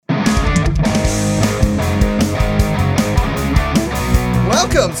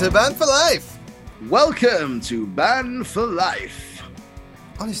Welcome to Band for Life. Welcome to Band for Life.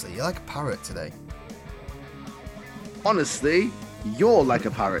 Honestly, you're like a parrot today. Honestly, you're like a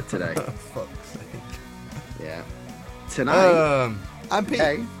parrot today. Fuck's sake. Yeah. Tonight. I'm Pete.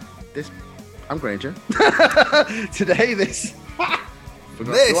 Hey, I'm Granger. Today, this.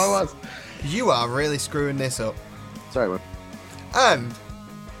 Forgot who I was. You are really screwing this up. Sorry, man. And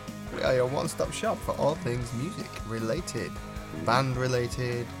we are your one-stop shop for all things music related. Band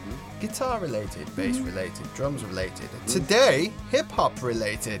related, guitar related, bass related, drums related. Today, hip-hop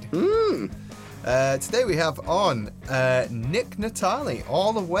related. Today we have on Nick Natali,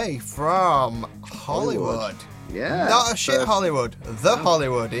 all the way from Hollywood. Yeah. Not a shit Hollywood, the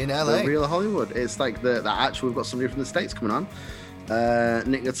Hollywood in LA. The real Hollywood. It's like the actual, we've got somebody from the States coming on.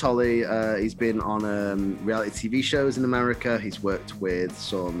 Nick Natali, he's been on reality TV shows in America. He's worked with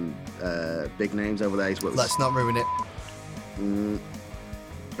some big names over there. He's worked with... Let's not ruin it.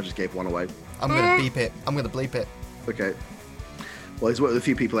 I just gave one away. I'm going to beep it. I'm going to bleep it. Okay. Well, he's worked with a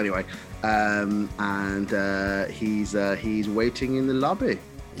few people anyway. And he's waiting in the lobby.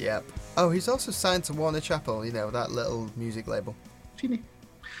 Yep. Oh, he's also signed to Warner Chappell, you know, that little music label. Teeny.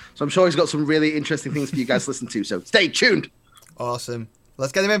 So I'm sure he's got some really interesting things for you guys to listen to. So stay tuned. Awesome.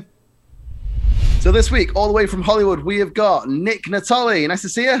 Let's get him in. So this week, all the way from Hollywood, we have got Nick Natali. Nice to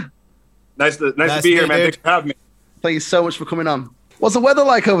see you. Nice to be here, man. Thanks for having me. Thank you so much for coming on. What's the weather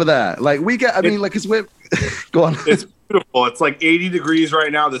like over there? Like because we're... Go on. It's beautiful. It's like 80 degrees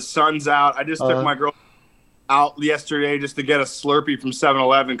right now. The sun's out. I just took my girl out yesterday just to get a Slurpee from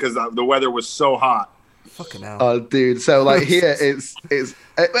 7-Eleven because the weather was so hot. Fucking hell. Oh, dude. So like here, it's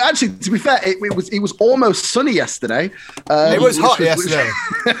actually, to be fair, it was almost sunny yesterday. It was hot yesterday.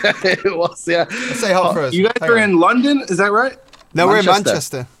 It was, yeah. Let's say hot for us. You guys are in London, is that right? No, we're in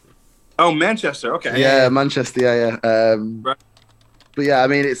Manchester. Oh, Manchester. Okay. Yeah, Manchester. Yeah. Right. But yeah, I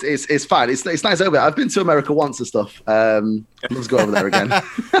mean, it's fine. It's nice over there. I've been to America once and stuff. Let's go over there again.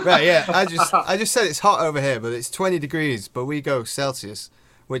 Right. Yeah. I just said it's hot over here, but it's 20 degrees. But we go Celsius,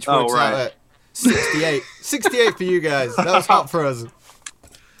 which works out at 68. 68 for you guys. That was hot for us.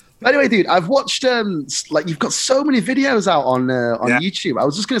 Anyway, dude, I've watched like you've got so many videos out on YouTube. I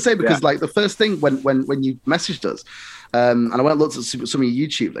was just gonna say because like the first thing when you messaged us, and I went and looked at some of your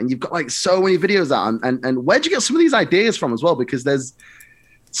YouTube, and you've got like so many videos out. And where'd you get some of these ideas from as well? Because there's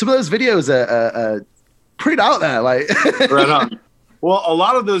some of those videos are pretty out there. Like right on. Well, a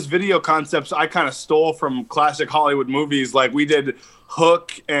lot of those video concepts I kind of stole from classic Hollywood movies. Like we did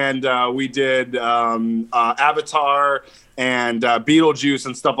Hook and we did Avatar and Beetlejuice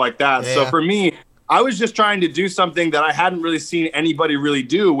and stuff like that. Yeah. So for me, I was just trying to do something that I hadn't really seen anybody really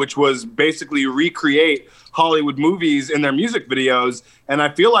do, which was basically recreate Hollywood movies in their music videos. And I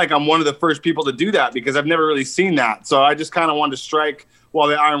feel like I'm one of the first people to do that because I've never really seen that. So I just kind of wanted to strike while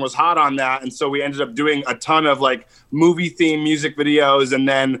the iron was hot on that. And so we ended up doing a ton of like movie themed music videos. And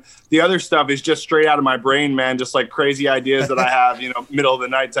then the other stuff is just straight out of my brain, man. Just like crazy ideas that I have, you know, middle of the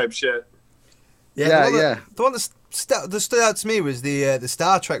night type shit. The one that stood out to me was the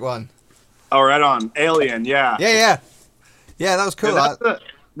Star Trek one. Oh, right on. Alien. Yeah. Yeah, that was cool. Yeah,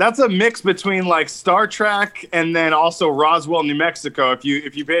 that's a mix between like Star Trek and then also Roswell, New Mexico. If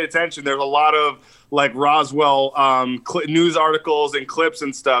you paid attention, there's a lot of like Roswell news articles and clips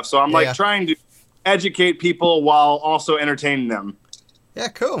and stuff. So I'm trying to educate people while also entertaining them. Yeah,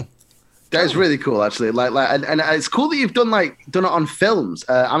 cool. That is really cool, actually. Like, and it's cool that you've done it on films.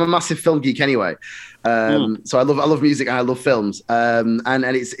 I'm a massive film geek anyway, so I love music and I love films. And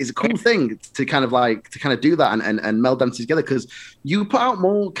it's a cool thing to kind of do that and meld them together because you put out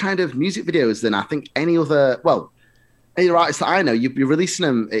more kind of music videos than I think any other artist that I know. You're releasing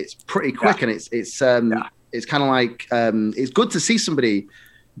them. It's pretty quick and it's kind of like it's good to see somebody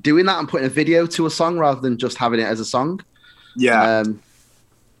doing that and putting a video to a song rather than just having it as a song. Yeah.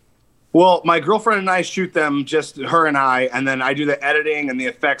 Well, my girlfriend and I shoot them, just her and I, and then I do the editing and the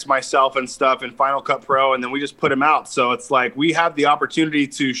effects myself and stuff in Final Cut Pro, and then we just put them out. So it's like we have the opportunity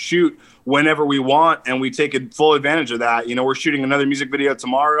to shoot whenever we want, and we take full advantage of that. You know, we're shooting another music video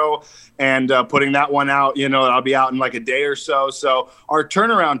tomorrow and putting that one out, you know, I'll be out in like a day or so. So our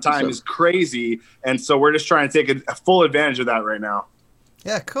turnaround time is crazy, and so we're just trying to take a full advantage of that right now.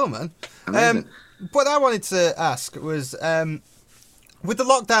 Yeah, cool, man. What I wanted to ask was... with the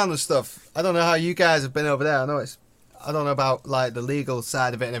lockdown and stuff, I don't know how you guys have been over there. I don't know about like the legal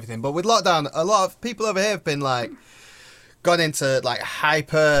side of it and everything, but with lockdown, a lot of people over here have been like gone into like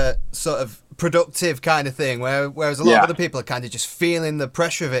hyper sort of productive kind of thing, whereas a lot of other people are kind of just feeling the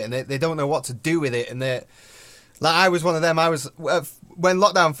pressure of it and they don't know what to do with it, and Like I was one of them. I was when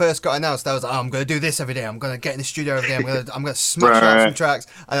lockdown first got announced. I was like, oh, I'm going to do this every day. I'm going to get in the studio every day. I'm going to smash out some tracks,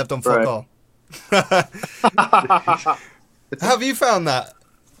 and I've done fuck all. Have you found that?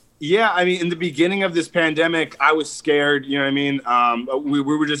 Yeah, I mean, in the beginning of this pandemic, I was scared. You know what I mean? We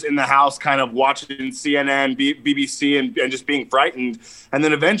were just in the house, kind of watching CNN, BBC, and just being frightened. And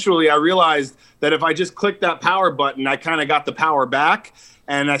then eventually, I realized that if I just clicked that power button, I kind of got the power back,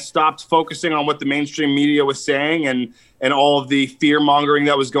 and I stopped focusing on what the mainstream media was saying and all of the fear mongering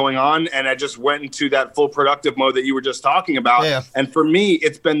that was going on. And I just went into that full productive mode that you were just talking about. Yeah. And for me,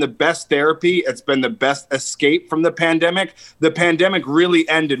 it's been the best therapy. It's been the best escape from the pandemic. The pandemic really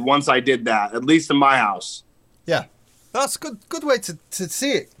ended once I did that, at least in my house. Yeah. That's a good way to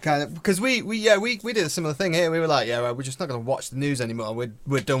see it, kind of, because we did a similar thing here. We were like, yeah, well, we're just not going to watch the news anymore.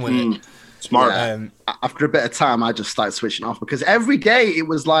 We're done with it. Smart. Yeah. After a bit of time, I just started switching off because every day it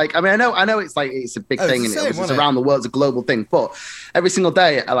was like, I mean, I know it's like it's a big thing and it's around the world, it's a global thing, but every single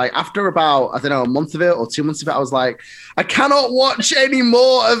day, like after about, I don't know, a month of it or 2 months of it, I was like, I cannot watch any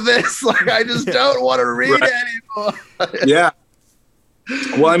more of this. Like, I just don't want to read it anymore. Yeah.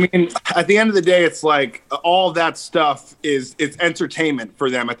 Well, I mean, at the end of the day, it's like all that stuff it's entertainment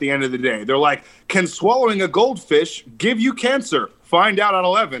for them at the end of the day. They're like, can swallowing a goldfish give you cancer? Find out at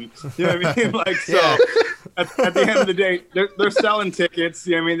 11. You know what I mean? Like, so at the end of the day, they're selling tickets.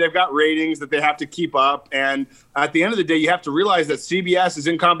 You know what I mean? They've got ratings that they have to keep up. And at the end of the day, you have to realize that CBS is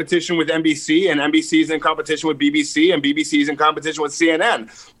in competition with NBC, and NBC is in competition with BBC, and BBC is in competition with CNN.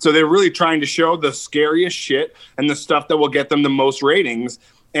 So they're really trying to show the scariest shit and the stuff that will get them the most ratings.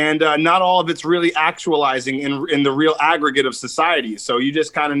 And not all of it's really actualizing in the real aggregate of society. So you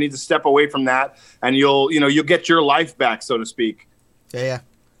just kind of need to step away from that, and you'll get your life back, so to speak. Yeah.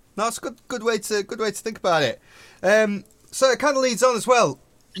 No, it's a good way to think about it. So it kind of leads on as well.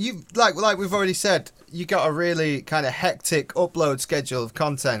 You like we've already said, you got a really kind of hectic upload schedule of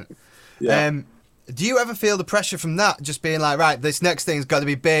content. Yeah. Do you ever feel the pressure from that? Just being like, right, this next thing's got to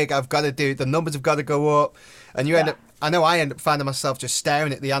be big. I've got to do the numbers have got to go up, and you end up. I know I end up finding myself just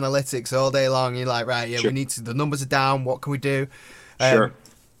staring at the analytics all day long. You're like, right, yeah, sure. We need to. The numbers are down. What can we do? Sure.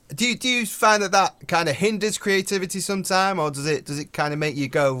 Do you find that kind of hinders creativity sometime, or does it kind of make you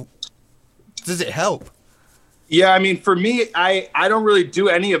go? Does it help? Yeah, I mean, for me, I don't really do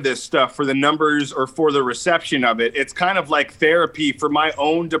any of this stuff for the numbers or for the reception of it. It's kind of like therapy for my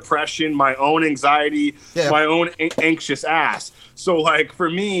own depression, my own anxiety, my own anxious ass. So like for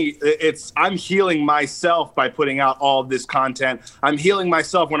me, I'm healing myself by putting out all of this content. I'm healing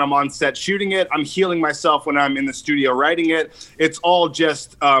myself when I'm on set shooting it. I'm healing myself when I'm in the studio writing it. It's all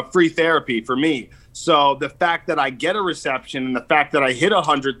just free therapy for me. So the fact that I get a reception and the fact that I hit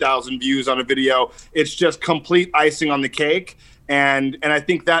 100,000 views on a video, it's just complete icing on the cake. And I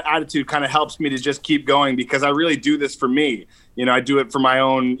think that attitude kind of helps me to just keep going because I really do this for me. You know, I do it for my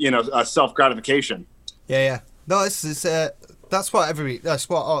own, self-gratification. Yeah. No, this is that's what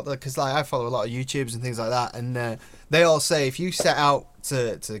because like I follow a lot of YouTubers and things like that, and they all say if you set out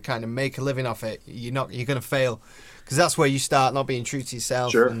to kind of make a living off it, you're going to fail because that's where you start not being true to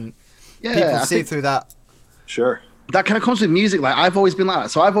yourself. Sure. And people see through that. Sure. That kind of comes with music. Like I've always been like that.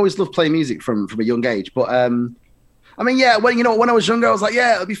 So I've always loved playing music from a young age. But I mean, when I was younger, I was like,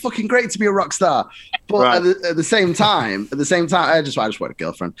 yeah, it'd be fucking great to be a rock star. But at the same time, I just want a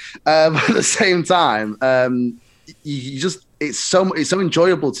girlfriend. At the same time, you just it's so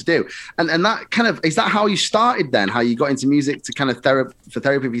enjoyable to do. And that kind of is that how you started then? How you got into music to kind of therapy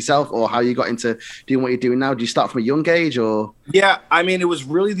for yourself, or how you got into doing what you're doing now? Do you start from a young age or? Yeah, I mean, it was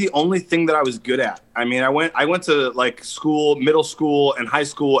really the only thing that I was good at. I mean, I went to like school, middle school and high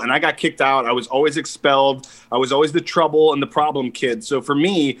school, and I got kicked out. I was always expelled. I was always the trouble and the problem kid. So for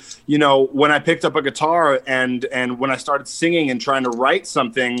me, when I picked up a guitar and when I started singing and trying to write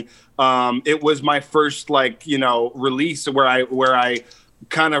something, it was my first release where I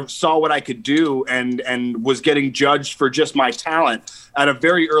kind of saw what I could do and was getting judged for just my talent at a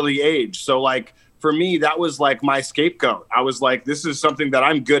very early age. So like for me, that was like my scapegoat. I was like, this is something that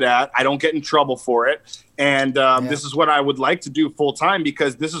I'm good at. I don't get in trouble for it. And this is what I would like to do full time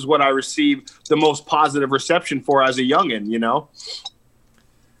because this is what I received the most positive reception for as a youngin',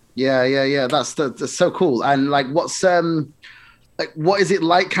 Yeah. That's so cool. And like, what's what is it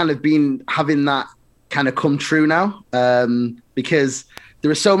like kind of having that kind of come true now? Because there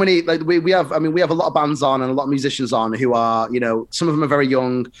are so many, like we have a lot of bands on and a lot of musicians on who are, some of them are very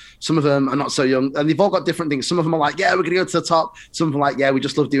young, some of them are not so young, and they've all got different things. Some of them are like, yeah, we're going to go to the top. Some of them are like, yeah, we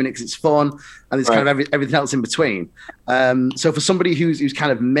just love doing it because it's fun. And there's kind of everything else in between. So for somebody who's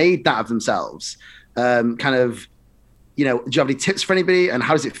kind of made that of themselves, do you have any tips for anybody and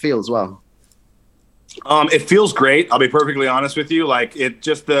how does it feel as well? It feels great. I'll be perfectly honest with you. Like it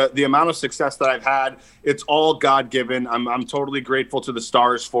just the amount of success that I've had, it's all God given. I'm totally grateful to the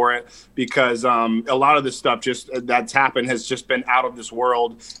stars for it because a lot of this stuff just that's happened has just been out of this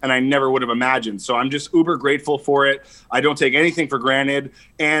world, and I never would have imagined. So I'm just uber grateful for it. I don't take anything for granted.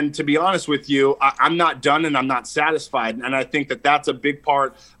 And to be honest with you, I'm not done and I'm not satisfied. And I think that that's a big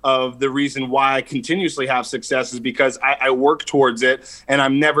part of the reason why I continuously have success is because I work towards it, and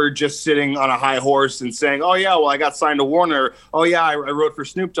I'm never just sitting on a high horse and saying, oh yeah, well, I got signed to Warner. Oh yeah, I wrote for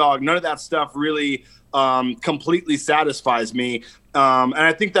Snoop Dogg. None of that stuff really completely satisfies me. And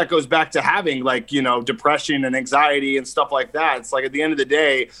I think that goes back to having depression and anxiety and stuff like that. It's like at the end of the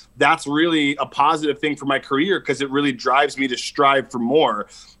day, that's really a positive thing for my career because it really drives me to strive for more.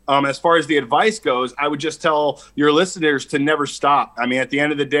 As far as the advice goes, I would just tell your listeners to never stop. I mean, at the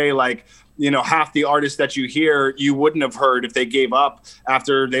end of the day, half the artists that you hear, you wouldn't have heard if they gave up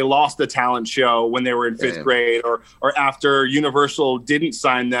after they lost the talent show when they were in fifth grade or after Universal didn't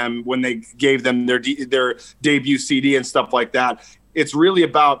sign them when they gave them their debut CD and stuff like that. It's really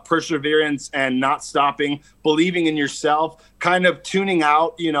about perseverance and not stopping, believing in yourself, kind of tuning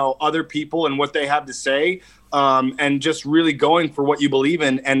out, other people and what they have to say. And just really going for what you believe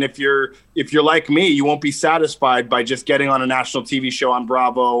in. And if you're like me, you won't be satisfied by just getting on a national TV show on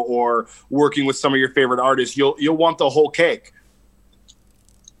Bravo or working with some of your favorite artists. You'll want the whole cake.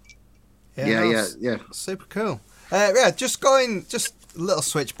 Yeah. Super cool. Just a little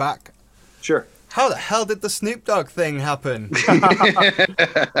switch back. Sure. How the hell did the Snoop Dogg thing happen?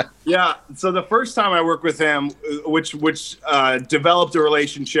 Yeah. So the first time I worked with him, which developed a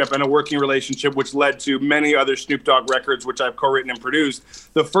relationship and a working relationship, which led to many other Snoop Dogg records, which I've co-written and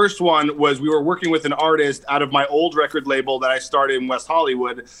produced. The first one was we were working with an artist out of my old record label that I started in West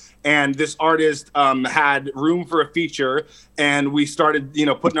Hollywood. And this artist had room for a feature, and we started,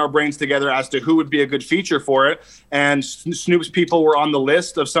 putting our brains together as to who would be a good feature for it. And Snoop's people were on the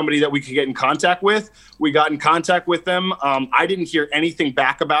list of somebody that we could get in contact with. We got in contact with them. I didn't hear anything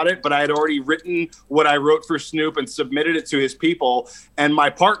back about it, but I had already written what I wrote for Snoop and submitted it to his people. And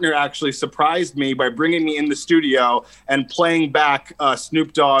my partner actually surprised me by bringing me in the studio and playing back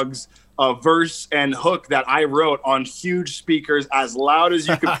Snoop Dogg's verse and hook that I wrote on huge speakers as loud as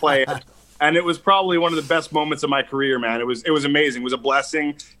you could play it. And it was probably one of the best moments of my career, man. It was amazing. It was a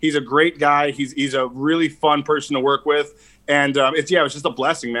blessing. He's a great guy. He's a really fun person to work with. And it was just a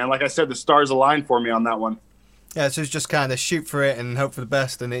blessing, man. Like I said, the stars aligned for me on that one. Yeah, so it's just kind of shoot for it and hope for the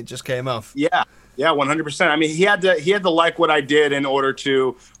best, and it just came off. Yeah, 100%. I mean, he had to like what I did in order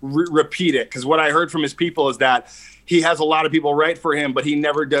to repeat it. Because what I heard from his people is that he has a lot of people write for him, but he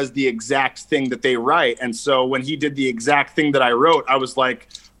never does the exact thing that they write. And so when he did the exact thing that I wrote, I was like,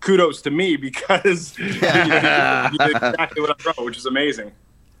 kudos to me because he did exactly what I wrote, which is amazing.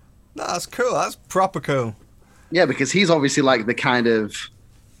 No, that's cool. That's proper cool. Yeah, because he's obviously like the kind of,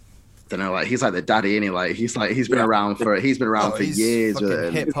 I don't know, like he's like the daddy, isn't he? He's been around for years.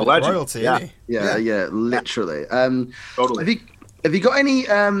 Hip hop royalty, yeah, literally. Totally. Have you got any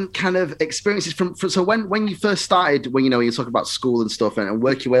kind of experiences from so when you first started, when you talk about school and stuff and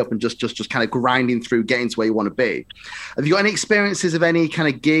work your way up and just kind of grinding through getting to where you want to be? Have you got any experiences of any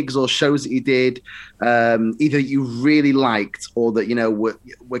kind of gigs or shows that you did, either you really liked or that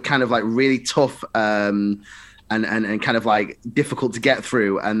were kind of like really tough? And kind of like difficult to get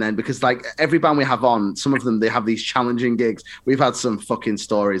through. And then because like every band we have on, some of them, they have these challenging gigs. We've had some fucking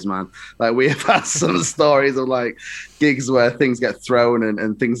stories, man. Like we have had some stories of like gigs where things get thrown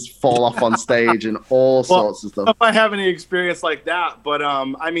and things fall off on stage and all sorts of stuff. If I have any experience like that, but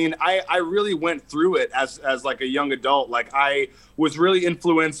I mean, I really went through it as like a young adult. Like I was really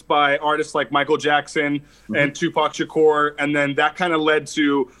influenced by artists like Michael Jackson and Tupac Shakur. And then that kind of led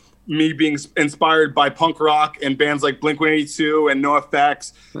to me being inspired by punk rock and bands like Blink-182 and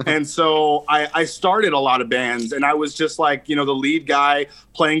NoFX. And so I started a lot of bands, and I was just like, the lead guy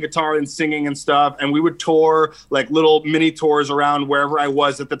playing guitar and singing and stuff. And we would tour like little mini tours around wherever I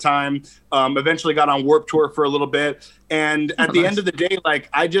was at the time. Eventually got on Warped Tour for a little bit. And at the end of the day, like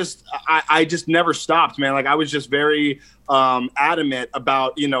I just never stopped, man. Like I was just very adamant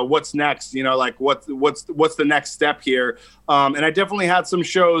about, what's next, like what's the next step here. And I definitely had some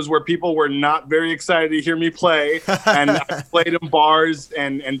shows where people were not very excited to hear me play. And I played in bars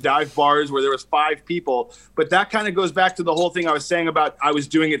and dive bars where there was 5 people. But that kind of goes back to the whole thing I was saying about I was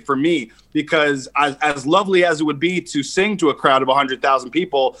doing it for me, because as lovely as it would be to sing to a crowd of 100,000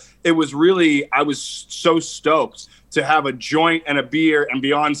 people, it was really, I was so stoked to have a joint and a beer and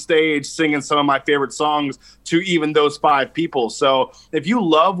be on stage singing some of my favorite songs to even those 5 people. So if you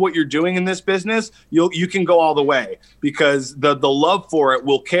love what you're doing in this business, you can go all the way, because the love for it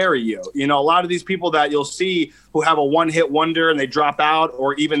will carry you. You know, a lot of these people that you'll see who have a one-hit wonder and they drop out,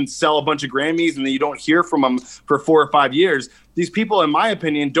 or even sell a bunch of Grammys and then you don't hear from them for 4 or 5 years. These people, in my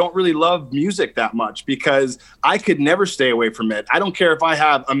opinion, don't really love music that much, because I could never stay away from it. I don't care if I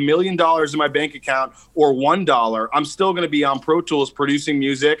have $1 million in my bank account or $1. I'm still going to be on Pro Tools producing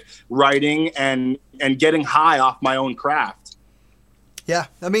music, writing, and getting high off my own craft. Yeah,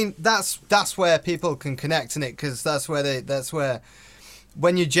 I mean that's where people can connect, in it, because that's where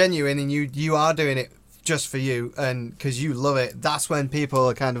when you're genuine and you are doing it just for you and because you love it, that's when people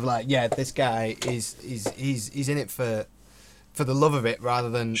are kind of like, yeah, this guy is he's in it for the love of it, rather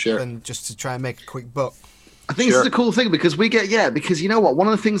than just to try and make a quick buck. I think this is a cool thing, because because you know what, one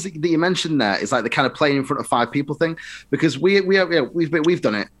of the things that you mentioned there is like the kind of playing in front of 5 people thing, because we've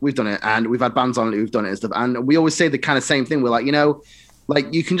done it, and we've had bands on it who've done it and stuff, and we always say the kind of same thing. We're like, you know,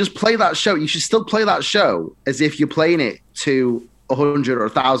 like you can just play that show. You should still play that show as if you're playing it to 100 or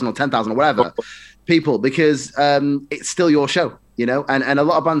 1,000 or 10,000 or whatever people, because it's still your show, you know. And a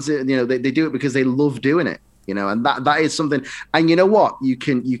lot of bands, you know, they do it because they love doing it, you know, and that is something. And you know what, you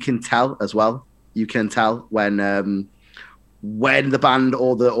can tell as well. You can tell when the band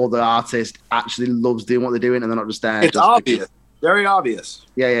or the artist actually loves doing what they're doing, and they're not just there. It's obvious, very obvious.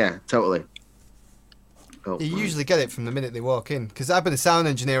 Yeah, totally. Oh, you usually get it from the minute they walk in, because I've been a sound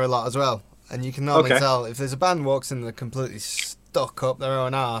engineer a lot as well, and you can normally tell if there's a band walks in and they're completely stuck up their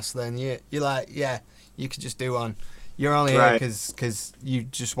own arse, then you're like, yeah, you could just do one. You're only here because you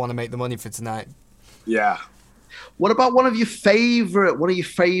just want to make the money for tonight. Yeah. What about one of your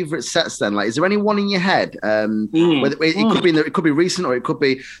favorite sets then? Like, is there any one in your head? It could be recent, or it could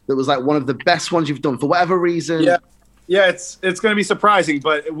be that was like one of the best ones you've done for whatever reason. Yeah, it's going to be surprising,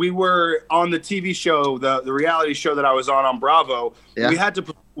 but we were on the TV show, the reality show that I was on Bravo. Yeah. We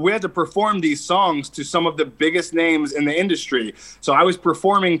had to perform these songs to some of the biggest names in the industry. So I was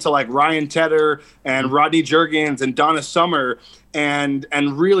performing to like Ryan Tedder and Rodney Jergens and Donna Summer, and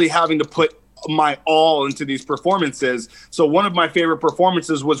really having to put my all into these performances. So one of my favorite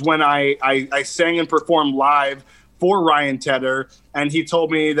performances was when I sang and performed live for Ryan Tedder, and he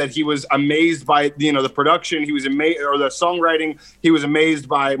told me that he was amazed by, you know, the production, he was amazed, or the songwriting, he was amazed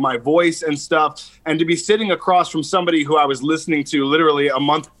by my voice and stuff. And to be sitting across from somebody who I was listening to literally a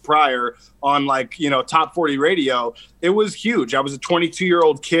month prior on, like, you know, top 40 radio, it was huge. I was a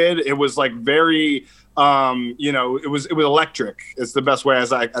 22-year-old kid. It was like very you know, it was electric. It's the best way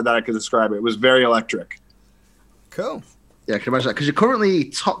that I could describe it. It was very electric. Cool. Yeah, I can imagine that, because you're currently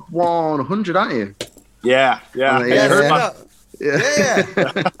top 100, aren't you? Yeah. Yeah.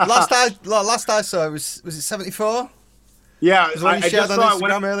 Last I saw it was it 74? Yeah, I just saw it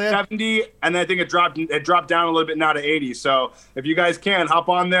when earlier. 70, and I think it dropped down a little bit now to 80. So if you guys can, hop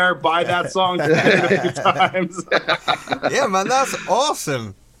on there, buy that song a few times. Yeah, man, that's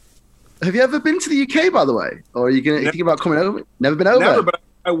awesome. Have you ever been to the UK, by the way? Or are you going to think about coming over? Never been over? Never, but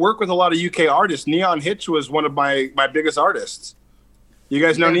I work with a lot of UK artists. Neon Hitch was one of my biggest artists. You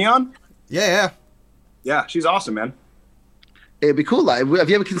guys know Neon? Yeah, she's awesome, man. It'd be cool. Like, have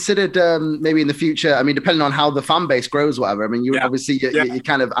you ever considered maybe in the future? I mean, depending on how the fan base grows, whatever. I mean, you're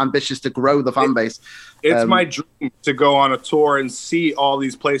kind of ambitious to grow the fan base. It's my dream to go on a tour and see all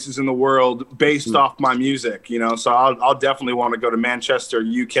these places in the world based off my music. You know, so I'll definitely want to go to Manchester,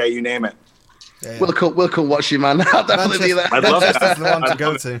 UK, you name it. Yeah. We'll come watch you, man. I'll definitely be there. I'd love that. That's the one to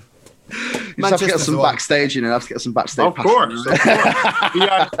go to. You have to get some backstage, you know. Have to get some backstage. Of course.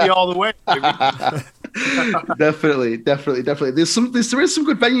 VIP all the way, baby. Definitely. There is some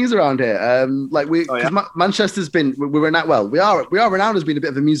good venues around here. Manchester's been we are renowned as being a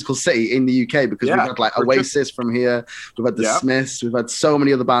bit of a musical city in the UK, because we've had like Oasis from here, we've had the Smiths, we've had so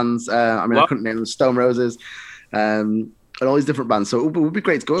many other bands. I couldn't name them, Stone Roses, and all these different bands. So it would be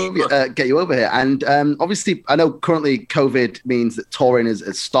great to go get you over here. And obviously, I know currently COVID means that touring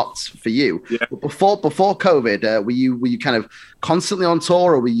has stopped for you. Yeah. But before COVID, were you kind of constantly on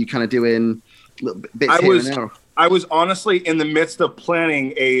tour, or were you kind of doing little bits here and there? I was honestly in the midst of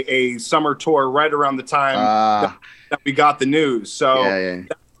planning a summer tour right around the time that we got the news. So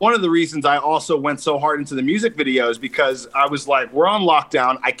that's one of the reasons I also went so hard into the music videos, because I was like, we're on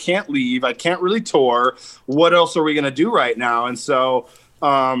lockdown. I can't leave. I can't really tour. What else are we going to do right now? And so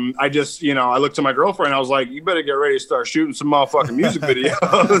I just, you know, I looked to my girlfriend. I was like, you better get ready to start shooting some motherfucking music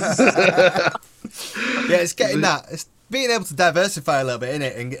videos. Yeah, it's getting that. It's being able to diversify a little bit,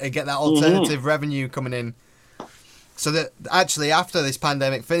 innit? And get that alternative revenue coming in. So that actually after this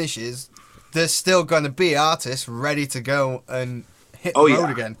pandemic finishes, there's still going to be artists ready to go and hit the road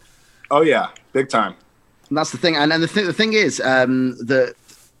again. Oh yeah, big time. And that's the thing. And then the thing is that,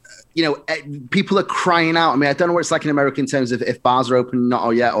 you know, people are crying out. I mean, I don't know what it's like in America in terms of if bars are open, not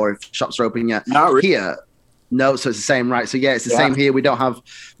yet, or if shops are open yet. Not really. Here, no. So it's the same, right? So yeah, it's the same here. We don't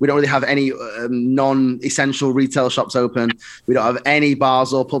really have any non-essential retail shops open. We don't have any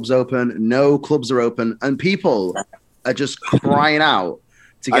bars or pubs open. No clubs are open, and people are just crying out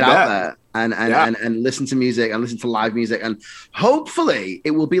to get out there and listen to music and listen to live music, and hopefully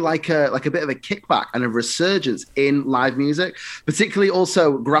it will be like a bit of a kickback and a resurgence in live music, particularly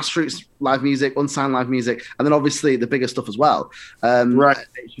also grassroots live music, unsigned live music, and then obviously the bigger stuff as well. Right,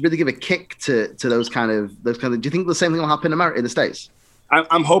 it should really give a kick to those kind of. Do you think the same thing will happen in the States?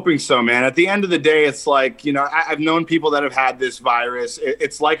 I'm hoping so, man. At the end of the day, it's like, you know, I've known people that have had this virus.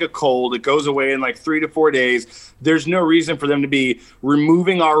 It's like a cold. It goes away in like 3 to 4 days. There's no reason for them to be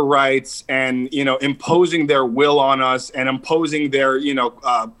removing our rights and, you know, imposing their will on us and imposing their, you know,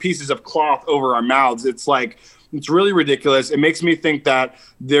 pieces of cloth over our mouths. It's like, it's really ridiculous. It makes me think that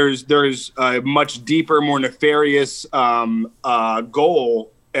there's a much deeper, more nefarious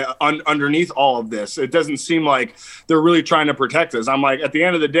goal underneath all of this. It doesn't seem like they're really trying to protect us. I'm like, at the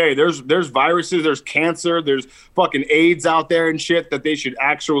end of the day, there's viruses, there's cancer, there's fucking AIDS out there and shit that they should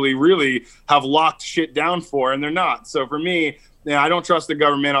actually really have locked shit down for, and they're not. So for me, I don't trust the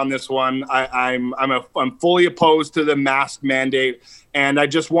government on this one. I'm fully opposed to the mask mandate, and I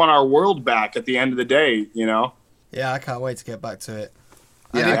just want our world back at the end of the day, you know? Yeah, I can't wait to get back to it.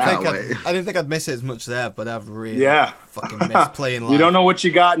 Yeah, I didn't think I'd miss it as much there, but I've really fucking missed playing live. You don't know what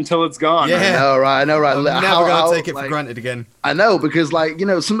you got until it's gone. Yeah, I know, right? I'm never gonna take it for granted again. I know, because like, you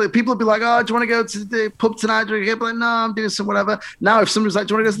know, some people would be like, "Oh, do you want to go to the pub tonight?" Do you like, "No, I'm doing some whatever." Now, if somebody's like,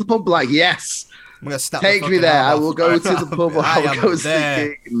 "Do you want to go to the pub?" Like, yes. I'm gonna snap Take me there. I will go to the pub. I'll go to there. the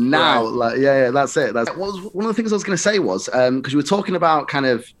gig now. Right. Like, yeah, that's it. One of the things I was going to say was because you were talking about kind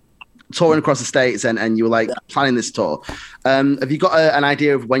of touring across the States and you were like planning this tour. Have you got an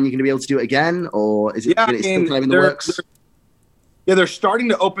idea of when you're going to be able to do it again, or is it still kind of in the works? Yeah, they're starting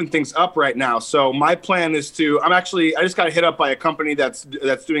to open things up right now. So my plan is I just got hit up by a company that's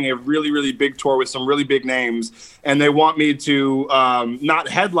doing a really, really big tour with some really big names. And they want me to not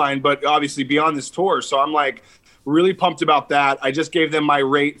headline, but obviously be on this tour. So I'm like really pumped about that. I just gave them my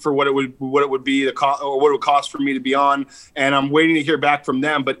rate for what it would be, or what it would cost for me to be on. And I'm waiting to hear back from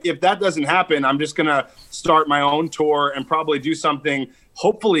them. But if that doesn't happen, I'm just going to start my own tour and probably do something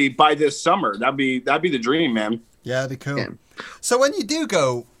hopefully by this summer. That'd be the dream, man. Yeah, that'd be cool. Yeah. So when you do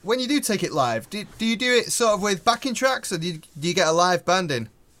take it live, do you do it sort of with backing tracks, or do you get a live band in?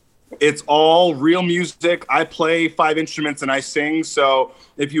 It's all real music. I play 5 instruments and I sing. So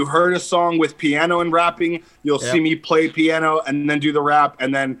if you heard a song with piano and rapping, you'll see me play piano and then do the rap.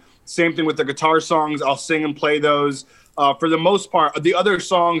 And then same thing with the guitar songs. I'll sing and play those. For the most part, the other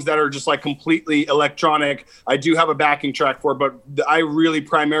songs that are just like completely electronic, I do have a backing track for, but I really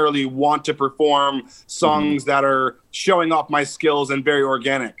primarily want to perform songs that are showing off my skills and very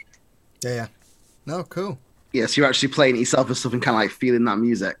organic. Yeah. No, cool. Yeah, so you're actually playing it yourself and stuff and kind of like feeling that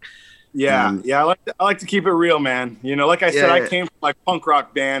music. Yeah, I like to keep it real, man. You know, like I said, I came from like punk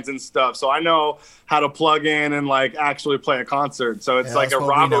rock bands and stuff, so I know how to plug in and like actually play a concert. So it's like a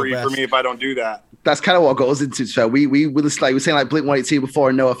robbery for me if I don't do that. That's kind of what got us into. So we were saying like Blink-182 before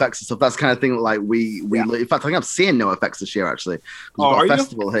and NoFX and stuff. That's the kind of thing that like we in fact I think I'm seeing NoFX this year actually. Oh, are you?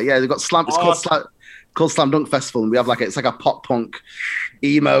 Festival here. Yeah, they've got Slam. It's called Slam Dunk Festival, and we have it's like a pop punk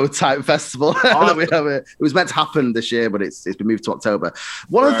emo type festival. That we have it was meant to happen this year, but it's been moved to October.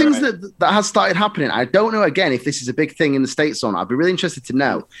 One of the things that has started happening, I don't know again if this is a big thing in the States or not, I'd be really interested to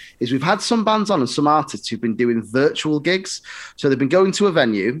know, is we've had some bands on and some artists who've been doing virtual gigs. So they've been going to a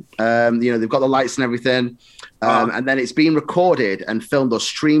venue, they've got the lights and everything, and then it's being recorded and filmed or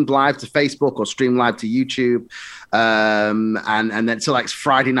streamed live to Facebook or streamed live to YouTube, and then so like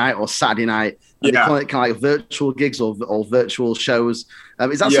Friday night or Saturday night. They call it kind of like virtual gigs or virtual shows.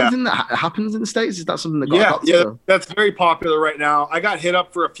 Is that something that happens in the States? Is that something that got that's very popular right now. I got hit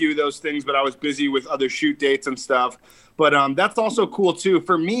up for a few of those things, but I was busy with other shoot dates and stuff. But that's also cool too.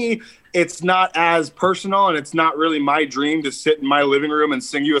 For me, it's not as personal, and it's not really my dream to sit in my living room and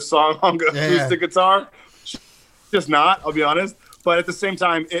sing you a song on acoustic guitar. Just not, I'll be honest. But at the same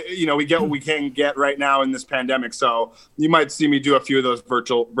time, we get what we can get right now in this pandemic. So you might see me do a few of those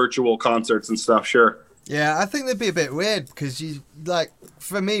virtual concerts and stuff. Sure. Yeah, I think they'd be a bit weird because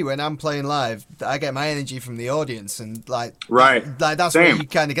for me, when I'm playing live, I get my energy from the audience, and that's where you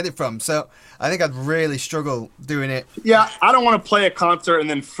kind of get it from. So I think I'd really struggle doing it. Yeah, I don't want to play a concert and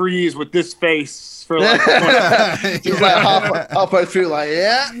then freeze with this face for like just like halfway through,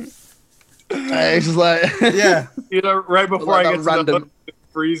 it's just like right before I get to the hook.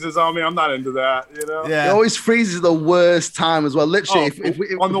 freezes on me. I'm not into that, you know? It always freezes at the worst time as well. Literally,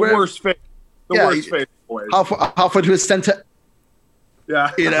 if on the worst face. The worst face always. Halfway to his center.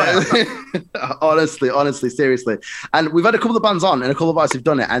 Yeah. You know, honestly, seriously. And we've had a couple of bands on and a couple of artists have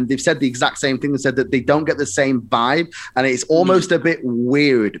done it, and they've said the exact same thing. They said that they don't get the same vibe, and it's almost a bit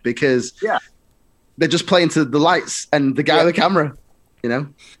weird because they're just playing to the lights and the guy with the camera, you know?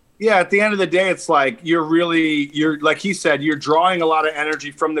 Yeah, at the end of the day, it's like you're like he said, you're drawing a lot of energy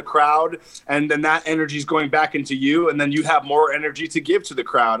from the crowd, and then that energy is going back into you, and then you have more energy to give to the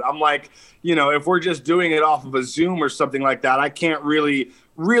crowd. I'm like, you know, if we're just doing it off of a Zoom or something like that, I can't really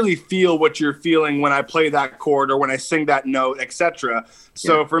feel what you're feeling when I play that chord or when I sing that note, etc.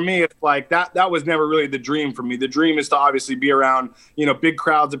 So for me, it's like that was never really the dream for me. The dream is to obviously be around, you know, big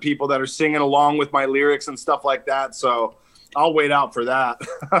crowds of people that are singing along with my lyrics and stuff like that. So I'll wait out for that.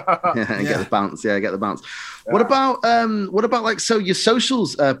 Get the bounce. Yeah, get the bounce. Yeah. What about like, so your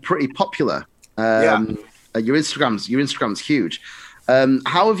socials are pretty popular. Your Instagram's huge.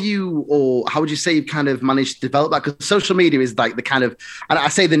 How would you say you've kind of managed to develop that? Because social media is like the kind of, and I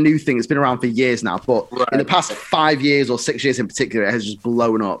say the new thing, it's been around for years now, but in the past 5 years or 6 years in particular, it has just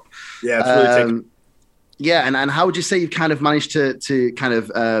blown up. Yeah, it's really taken. Yeah, and how would you say you've kind of managed to kind of,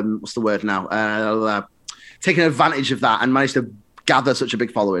 what's the word now? Taking advantage of that and managed to gather such a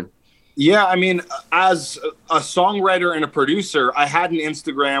big following? Yeah, I mean, as a songwriter and a producer, I had an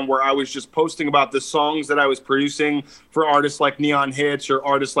Instagram where I was just posting about the songs that I was producing for artists like Neon Hitch or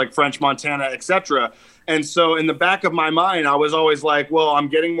artists like French Montana, etc. And so in the back of my mind, I was always like, well, I'm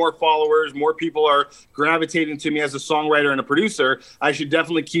getting more followers. More people are gravitating to me as a songwriter and a producer. I should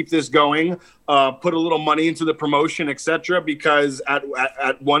definitely keep this going, put a little money into the promotion, etc. Because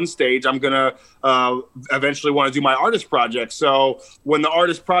at one stage, I'm going to eventually want to do my artist project. So when the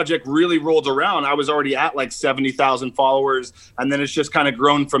artist project really rolled around, I was already at like 70,000 followers. And then it's just kind of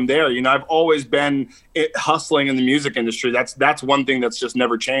grown from there. You know, I've always been hustling in the music industry. That's one thing that's just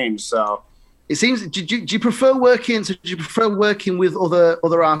never changed. So. It seems. Do you prefer working? So do you prefer working with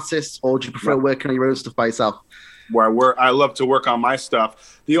other artists, or do you prefer working on your own stuff by yourself? I love to work on my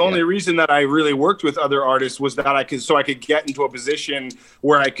stuff. The only reason that I really worked with other artists was that I could get into a position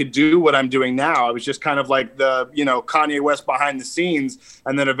where I could do what I'm doing now. I was just kind of like the, you know, Kanye West behind the scenes,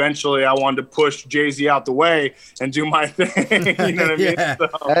 and then eventually I wanted to push Jay-Z out the way and do my thing. You know what I mean?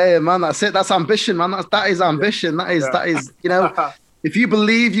 So. Hey man, that's it. That's ambition, man. That is ambition. That is you know. If you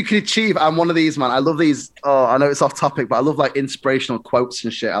believe you can achieve, I'm one of these, man. I love these. Oh, I know it's off topic, but I love like inspirational quotes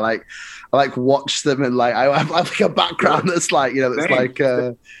and shit. I like watch them, and like I have like a background that's like, you know,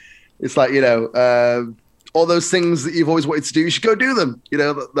 it's like you know, all those things that you've always wanted to do, you should go do them. You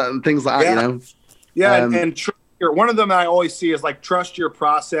know, and things like that. You know. Yeah, and one of them I always see is like, trust your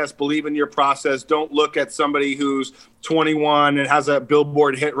process, believe in your process. Don't look at somebody who's 21 and has a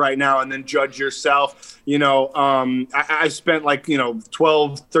Billboard hit right now and then judge yourself. You know, I've spent like, you know,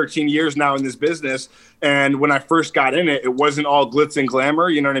 12, 13 years now in this business. And when I first got in it, it wasn't all glitz and glamour.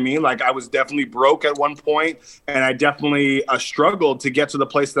 You know what I mean? Like, I was definitely broke at one point, and I definitely struggled to get to the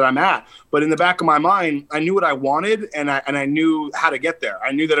place that I'm at. But in the back of my mind, I knew what I wanted, and I knew how to get there.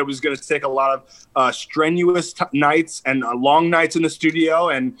 I knew that it was going to take a lot of strenuous nights and long nights in the studio,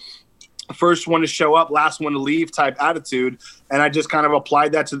 and first one to show up, last one to leave type attitude. And I just kind of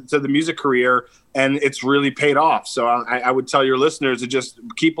applied that to the music career, and it's really paid off. So I would tell your listeners to just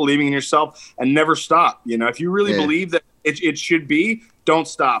keep believing in yourself and never stop. You know, if you really believe that it should be, don't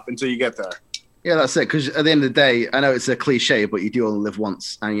stop until you get there. Yeah, that's it. Because at the end of the day, I know it's a cliche, but you do only live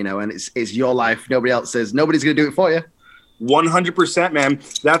once, and you know, and it's your life. Nobody else says, nobody's going to do it for you. 100%, man.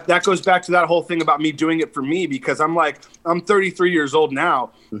 That goes back to that whole thing about me doing it for me, because I'm 33 years old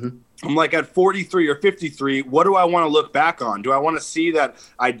now. Mm-hmm. I'm like, at 43 or 53, what do I want to look back on? Do I want to see that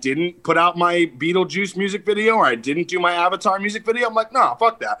I didn't put out my Beetlejuice music video, or I didn't do my Avatar music video? I'm like, no,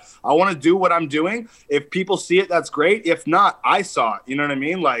 fuck that. I want to do what I'm doing. If people see it, that's great. If not, I saw it. You know what I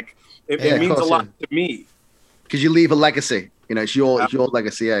mean? Like, it means a lot to me. Because you leave a legacy. You know, it's your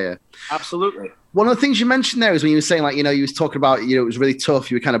legacy. Yeah. Absolutely. One of the things you mentioned there is when you were saying, like, you know, you was talking about, you know, it was really tough.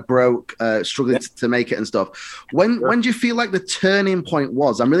 You were kind of broke, struggling to make it and stuff. When do you feel like the turning point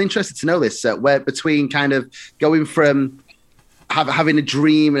was? I'm really interested to know this, where between kind of going from having a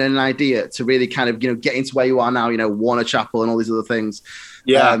dream and an idea to really kind of, you know, getting to where you are now, you know, Warner Chappell and all these other things.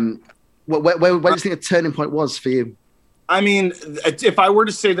 Yeah. Where do you think the turning point was for you? I mean, if I were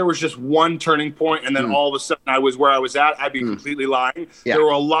to say there was just one turning point and then all of a sudden I was where I was at, I'd be completely lying. Yeah. There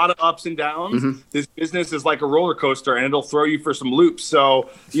were a lot of ups and downs. This business is like a roller coaster and it'll throw you for some loops. So,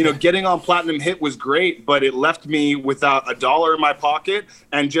 getting on Platinum Hit was great, but it left me without $1 in my pocket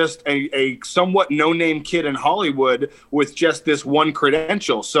and just a somewhat no-name kid in Hollywood with just this one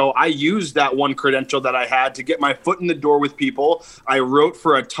credential. So I used that one credential that I had to get my foot in the door with people. I wrote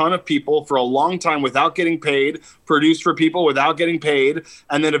for a ton of people for a long time without getting paid, produced for people without getting paid,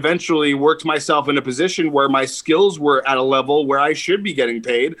 and then eventually worked myself in a position where my skills were at a level where I should be getting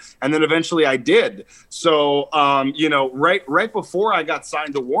paid, and then eventually I did. So, right before I got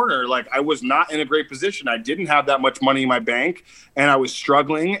signed to Warner, like I was not in a great position. I didn't have that much money in my bank, and I was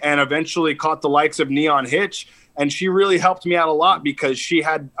struggling, and eventually caught the likes of Neon Hitch. And she really helped me out a lot because she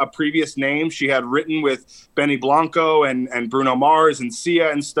had a previous name. She had written with Benny Blanco and Bruno Mars and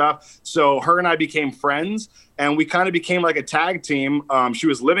Sia and stuff. So her and I became friends. And we kind of became like a tag team. She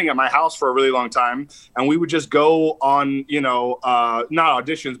was living at my house for a really long time. And we would just go on, not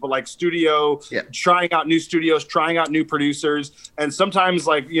auditions, but like trying out new studios, trying out new producers. And sometimes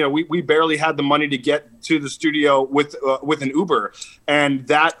we barely had the money to get to the studio with an Uber. And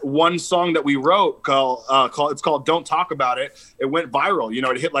that one song that we wrote it's called Don't Talk About It. It went viral.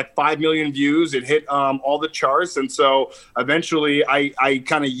 It hit like 5 million views. It hit all the charts. And so eventually I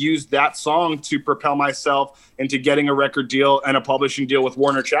kind of used that song to propel myself into getting a record deal and a publishing deal with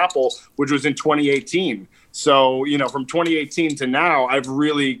Warner Chappell, which was in 2018. So, from 2018 to now, I've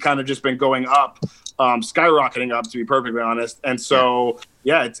really kind of just been going up, skyrocketing up, to be perfectly honest. And so,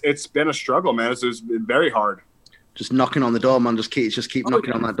 it's been a struggle, man. It's very hard. Just knocking on the door, man. Just keep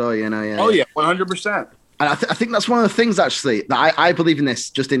knocking on that door, Yeah. Oh, yeah, 100%. And I think that's one of the things, actually, that I believe in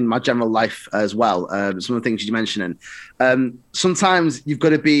this just in my general life as well. Some of the things you're mentioning. Sometimes you've got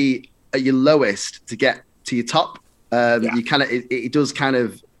to be at your lowest to get to your top. You kind of it does kind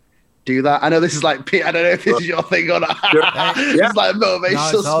of do that. I know this is like, I don't know if this is your thing or not. It's like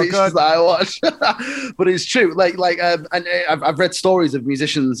motivational speeches that I watch, but it's true. And I've read stories of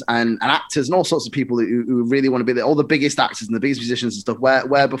musicians and actors and all sorts of people who really want to be all the biggest actors and the biggest musicians and stuff.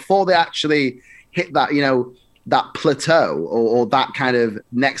 Where before they actually hit that, that plateau or that kind of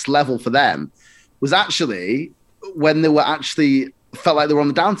next level for them was actually when they were actually felt like they were on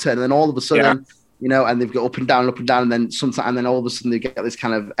the downturn, and then all of a sudden. And they've got up and down, and then sometimes, and then all of a sudden they get this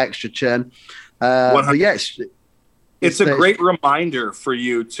kind of extra churn. But yes, it's a great reminder for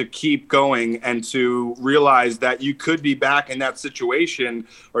you to keep going and to realize that you could be back in that situation,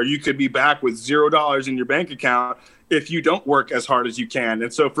 or you could be back with $0 in your bank account if you don't work as hard as you can.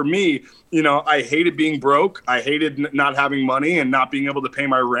 And so for me, I hated being broke. I hated not having money and not being able to pay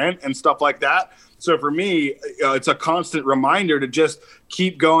my rent and stuff like that. So for me, it's a constant reminder to just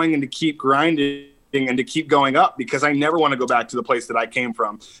keep going and to keep grinding and to keep going up, because I never want to go back to the place that I came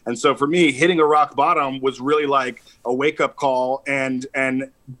from. And so for me, hitting a rock bottom was really like a wake-up call, and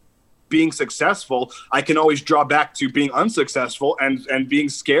being successful, I can always draw back to being unsuccessful and being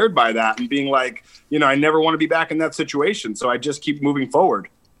scared by that and being like, I never want to be back in that situation. So I just keep moving forward.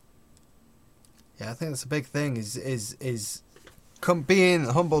 Yeah, I think that's a big thing is being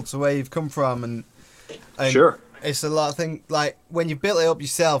humble to where you've come from, and sure. It's a lot of things, like when you build it up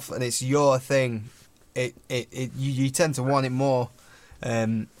yourself and it's your thing, you tend to want it more,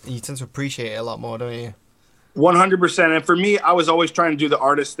 and you tend to appreciate it a lot more, don't you? 100%. And for me, I was always trying to do the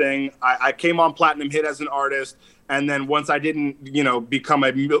artist thing. I came on Platinum Hit as an artist. And then once I didn't, become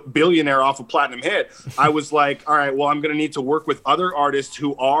a billionaire off of Platinum Hit, I was like, all right, well, I'm going to need to work with other artists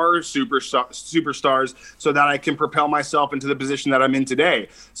who are superstars so that I can propel myself into the position that I'm in today.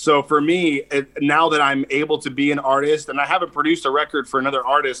 So for me, now that I'm able to be an artist, and I haven't produced a record for another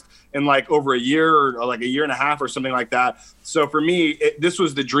artist in like over a year or like a year and a half or something like that. So for me, this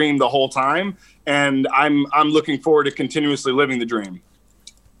was the dream the whole time. And I'm looking forward to continuously living the dream.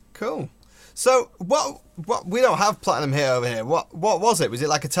 Cool. So what we don't have Platinum Hit over here. What was it? Was it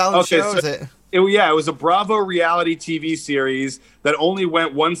like a talent show? So it was a Bravo reality TV series that only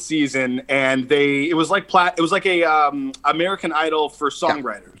went one season, and it was like a American Idol for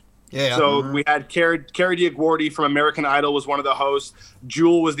songwriters. Yeah. So we had Carrie DiGuardi from American Idol was one of the hosts.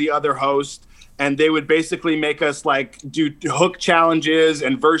 Jewel was the other host. And they would basically make us like do hook challenges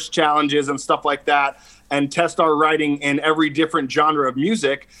and verse challenges and stuff like that, and test our writing in every different genre of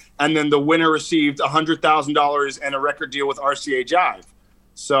music. And then the winner received $100,000 and a record deal with RCA Jive.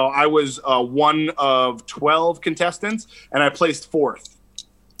 So I was one of 12 contestants, and I placed fourth.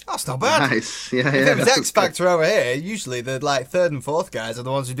 That's not bad. Nice. Yeah. If it was X Factor over here, usually the like third and fourth guys are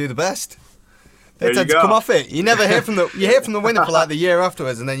the ones who do the best. They tend to come off it. You never hear from the winner for like the year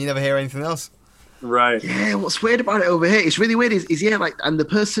afterwards, and then you never hear anything else. Right. Yeah, what's weird about it over here? It's really weird. Is yeah, like, and the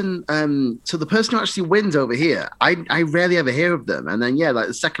person, so the person who actually wins over here, I rarely ever hear of them. And then yeah, like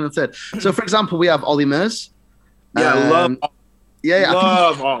the second and third. So for example, we have Ollie Murs. Yeah,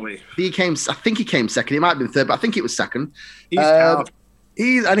 love Ollie. I think he came second. It might have been third, but I think it was second. He's talented.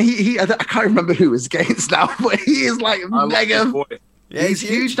 I can't remember who was against now, but he is like mega. Yeah, he's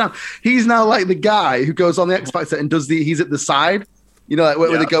huge now. He's now like the guy who goes on the X Factor and does he's at the side. You know, like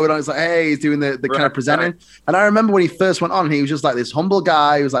when they're going on, it's like, hey, he's doing the kind of presenting. Right. And I remember when he first went on, he was just like this humble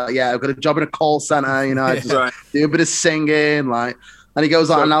guy. He was like, yeah, I've got a job in a call center, you know, I just do a bit of singing, like, and he goes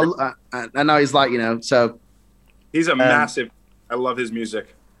on, and now he's like, you know, so he's a massive. I love his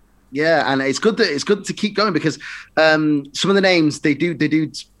music. Yeah, and it's good to keep going because some of the names they do.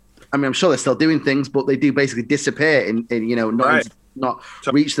 I mean, I'm sure they're still doing things, but they do basically disappear in you know, not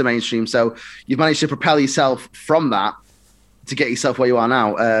reach the mainstream. So you've managed to propel yourself from that to get yourself where you are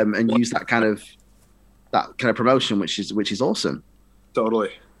now, and use that kind of promotion, which is awesome.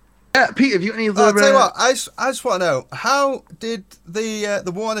 Totally. Yeah, Pete, have you any other? I'll tell you what, I just want to know, how did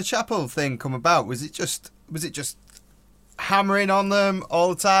the Warner Chappell thing come about? Was it just hammering on them all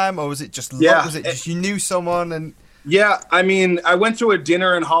the time, or was it just was it just you knew someone and? Yeah, I mean, I went to a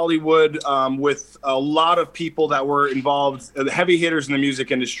dinner in Hollywood with a lot of people that were involved, heavy hitters in the music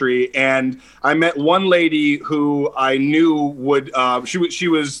industry, and I met one lady who I knew would. She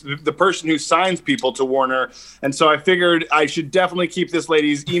was the person who signs people to Warner, and so I figured I should definitely keep this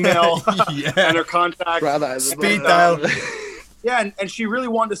lady's email and her contact. Speed dial. Yeah, and she really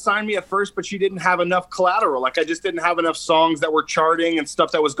wanted to sign me at first, but she didn't have enough collateral. Like, I just didn't have enough songs that were charting and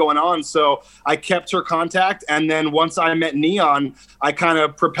stuff that was going on. So I kept her contact. And then once I met Neon, I kind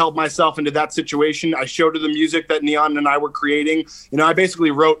of propelled myself into that situation. I showed her the music that Neon and I were creating. You know, I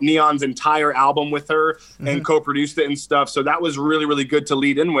basically wrote Neon's entire album with her and co-produced it and stuff. So that was really, really good to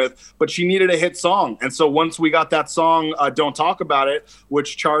lead in with. But she needed a hit song. And so once we got that song, Don't Talk About It,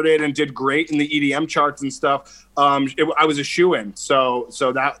 which charted and did great in the EDM charts and stuff, I was a shoe-in, so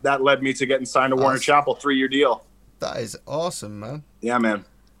that led me to getting signed to Warner Chappell, 3-year deal. That is awesome, man. Yeah, man.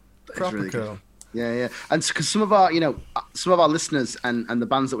 Proper really cool. Yeah, and because some of our listeners and the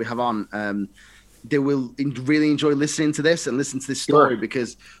bands that we have on, they will really enjoy listening to this and listen to this story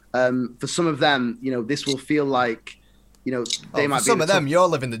because for some of them, you know, this will feel like, you know, they might be some of them. You're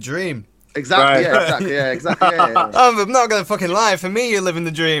living the dream. Exactly. Right. Yeah, exactly. Yeah. I'm not gonna fucking lie. For me, you're living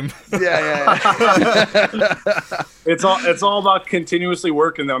the dream. Yeah. It's all about continuously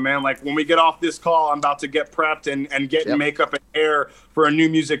working, though, man. Like, when we get off this call, I'm about to get prepped and get makeup and hair for a new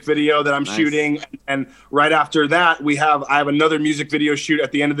music video that I'm shooting. And right after that, I have another music video shoot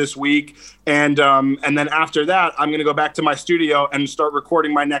at the end of this week. And then after that, I'm gonna go back to my studio and start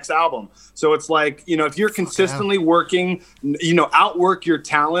recording my next album. So it's like, you know, if you're consistently working, you know, outwork your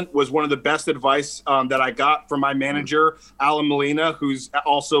talent was one of the best advice that I got from my manager, Alan Molina, who's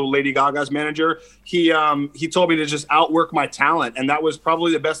also Lady Gaga's manager. He told me to just outwork my talent, and that was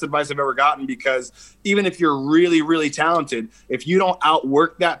probably the best advice I've ever gotten, because even if you're really, really talented, if you don't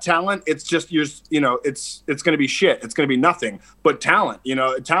outwork that talent, it's just it's going to be shit. It's going to be nothing but talent. You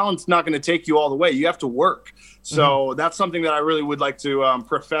know, talent's not going to take you all the way. You have to work. So that's something that I really would like to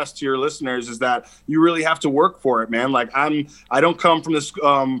profess to your listeners, is that you really have to work for it, man. Like, I don't come from this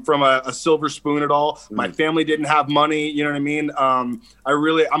from a silver spoon at all. My family didn't have money. You know what I mean?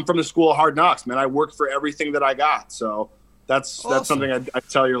 I'm from the school of hard knocks, man. I worked for everything that I got. So that's something I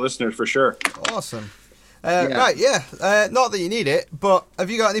tell your listeners for sure. Awesome. Right, not that you need it, but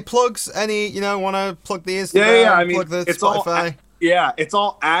have you got any plugs? Any, you know, want to plug the Instagram? Yeah. I mean, plug the it's Spotify? It's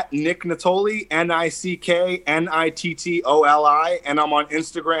all at Nick Nittoli, NickNittoli, and I'm on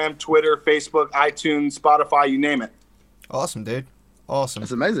Instagram, Twitter, Facebook, iTunes, Spotify, you name it. Awesome, dude. Awesome.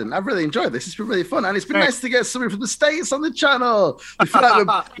 That's amazing. I've really enjoyed this. It's been really fun, and it's been nice to get somebody from the States on the channel. We feel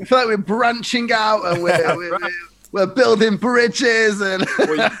like we're branching out, and we're building bridges. And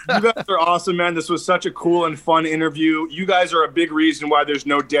well, you guys are awesome, man. This was such a cool and fun interview. You guys are a big reason why there's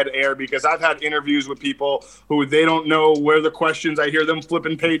no dead air, because I've had interviews with people who they don't know where the questions. I hear them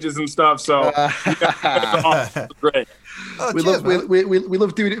flipping pages and stuff. So you guys are awesome. It's great. Oh, we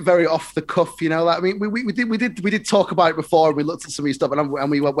love doing it very off the cuff, you know. Like, I mean, we did talk about it before, and we looked at some of your stuff,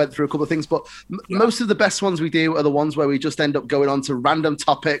 and we went through a couple of things. But most of the best ones we do are the ones where we just end up going on to random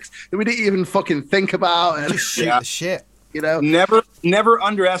topics that we didn't even fucking think about. And just shoot the shit. You know, never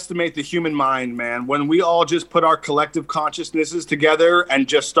underestimate the human mind, man. When we all just put our collective consciousnesses together and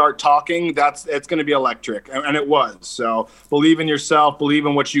just start talking, it's going to be electric, and it was. So believe in yourself, believe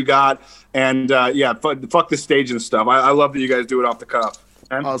in what you got, and fuck the stage and stuff. I love that you guys do it off the cuff.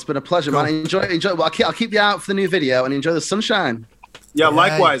 Oh, it's been a pleasure, man. Enjoy. Well, I'll keep you out for the new video and enjoy the sunshine. Yeah,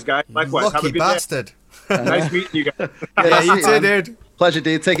 likewise, guys. Likewise. Lucky Have a good bastard. day. Nice meeting you guys. Yeah, you too, man. dude. Pleasure,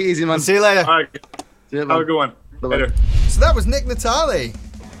 dude. Take it easy, man. See you later. All right. See you, Have man. a good one. Bye-bye. Later. So that was Nick Natali.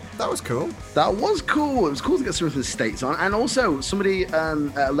 That was cool. That was cool. It was cool to get somebody from the States on, and also somebody at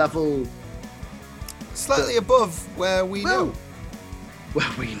a level Slightly above where we know.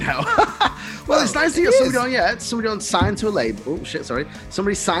 well, we know. Well, it's nice to get it somebody is. on. Yeah, somebody on signed to a label. Oh shit, sorry.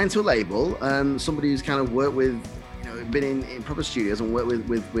 Somebody signed to a label. Somebody who's kind of worked with, been in proper studios and worked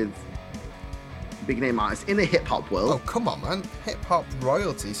with big name artists in the hip hop world. Oh, come on, man. Hip hop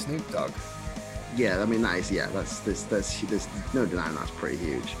royalty, Snoop Dogg. Yeah, I mean there's no denying that's pretty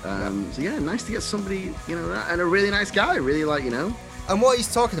huge. So yeah, nice to get somebody, and a really nice guy, really And what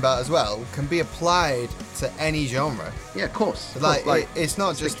he's talking about as well can be applied to any genre. Yeah, of course. It's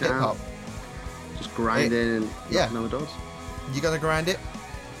not just stick it hip hop. Just grinding and knocking on the doors. You gotta grind it.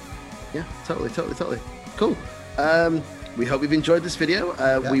 Yeah, totally. Cool. We hope you've enjoyed this video.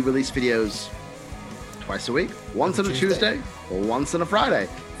 We release videos twice a week, once on a Tuesday or once on a Friday.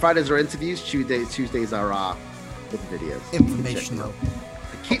 Fridays are interviews, Tuesdays are our videos. Informational.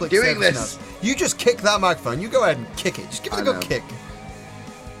 Keep Public doing service this. announcement. You just kick that microphone. You go ahead and kick it. Just give it a I good know. kick.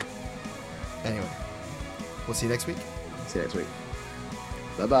 Anyway, we'll see you next week. See you next week.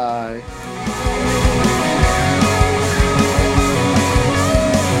 Bye-bye.